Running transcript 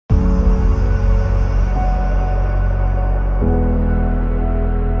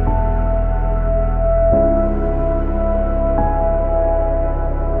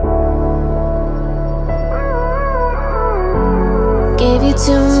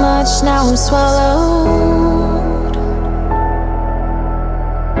much, now I'm swallowed.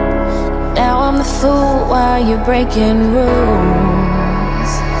 Now I'm the fool while you're breaking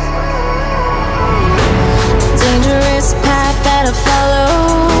rules. Dangerous path that I follow.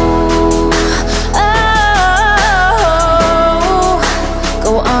 Oh,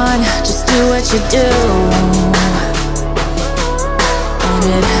 go on, just do what you do. And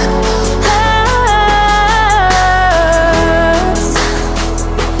it hurts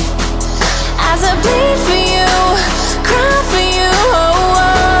as I bleed for you, cry for you. Oh,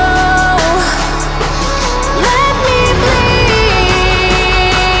 oh. Let me bleed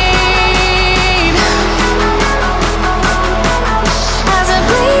as I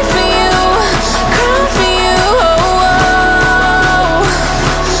bleed for you, cry for you. Oh, oh.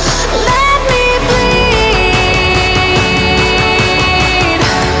 Let me bleed.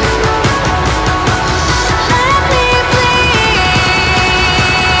 Let me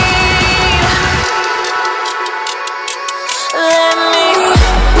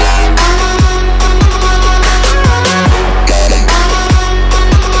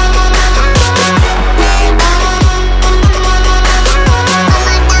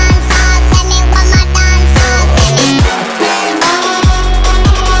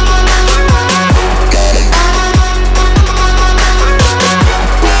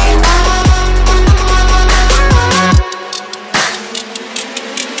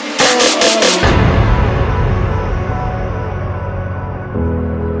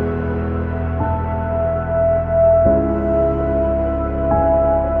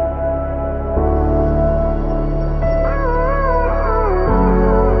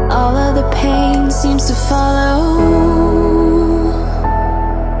all of the pain seems to follow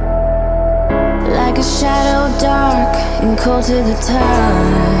like a shadow, dark and cold to the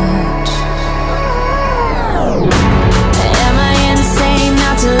touch. Am I insane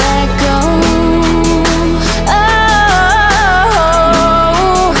not to let go?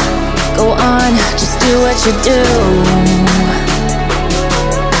 Oh, go on, just do what you do.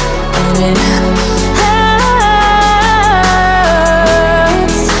 And it hurts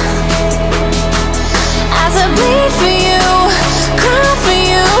as I bleed for you, cry for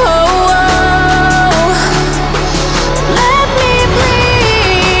you. Oh, oh. Let me bleed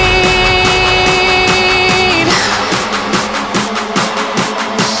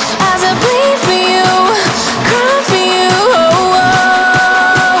as I bleed for you, cry for you. Oh,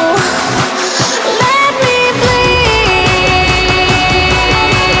 oh. Let me bleed.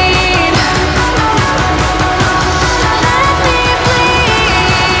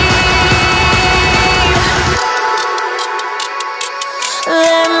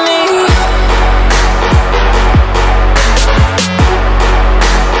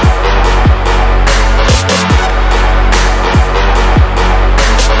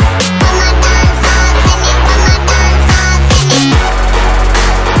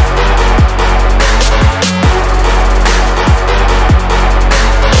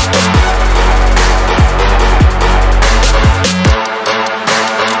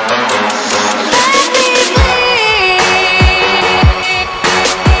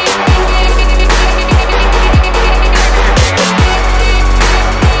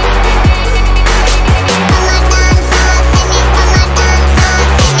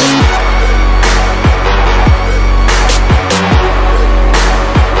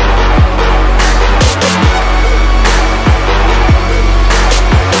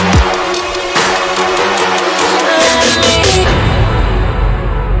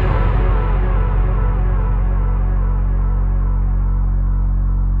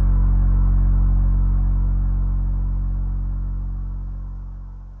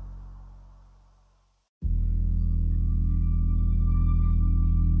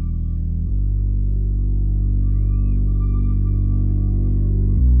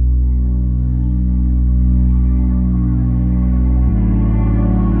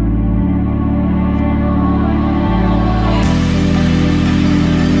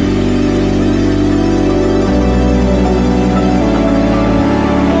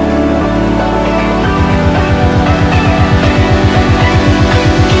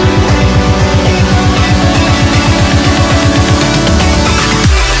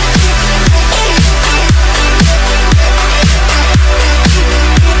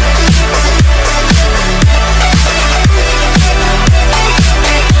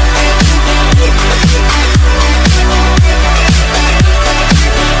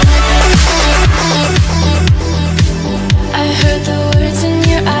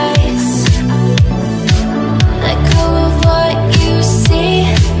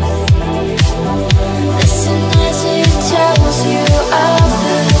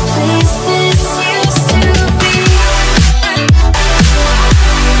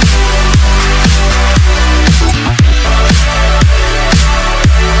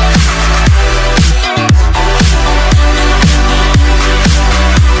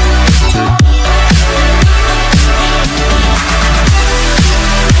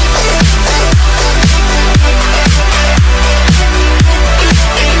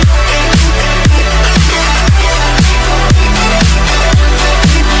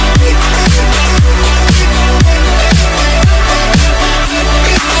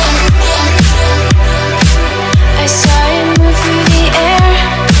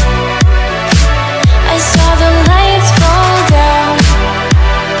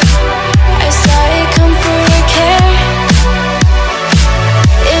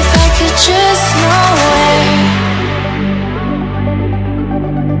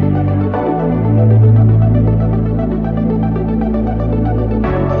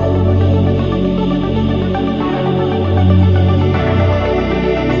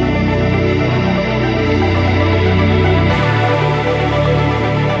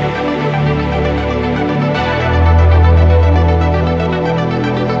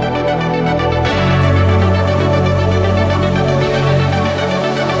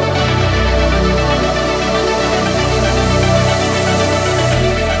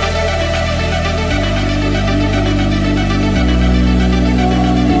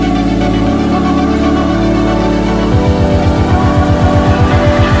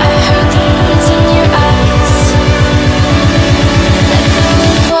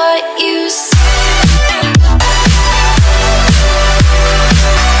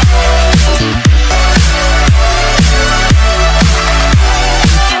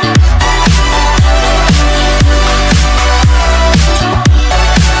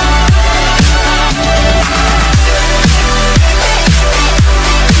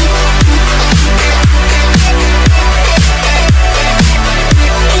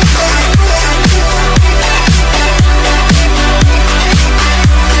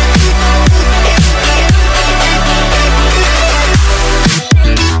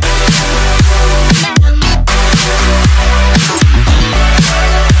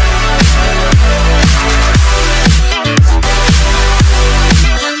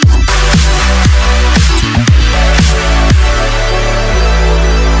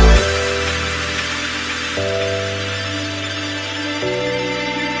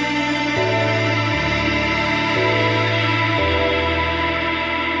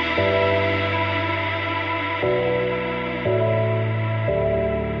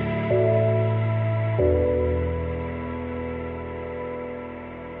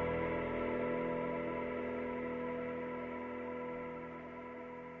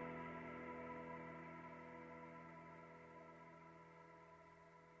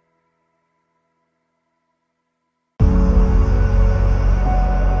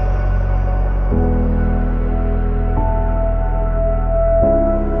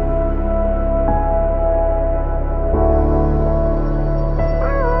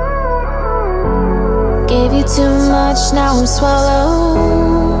 too much, now I'm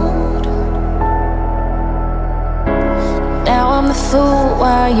swallowed. Now I'm the fool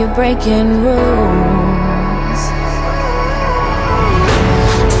while you're breaking rules.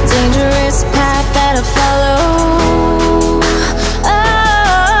 Dangerous path that I follow.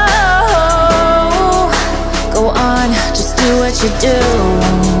 Oh, go on, just do what you do.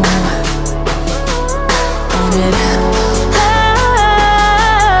 And it hurts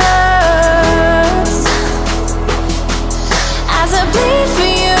as I bleed for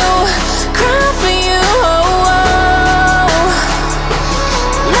you, cry for you. Oh, oh.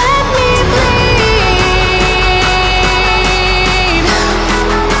 Let me bleed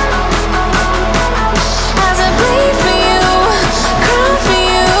as I bleed for you, cry for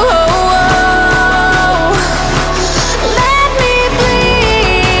you. Oh, oh. Let me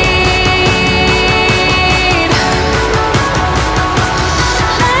bleed.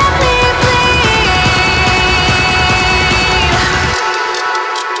 Let me bleed.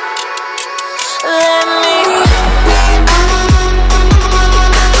 Let me.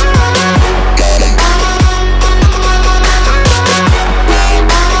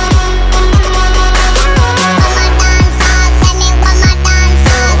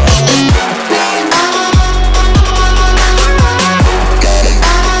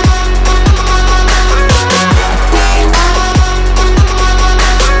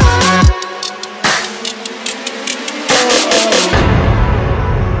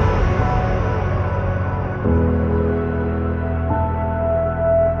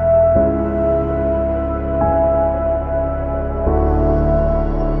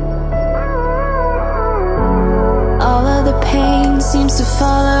 All of the pain seems to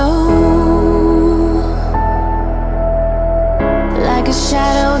follow like a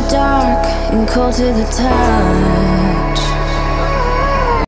shadow, dark and cold to the touch.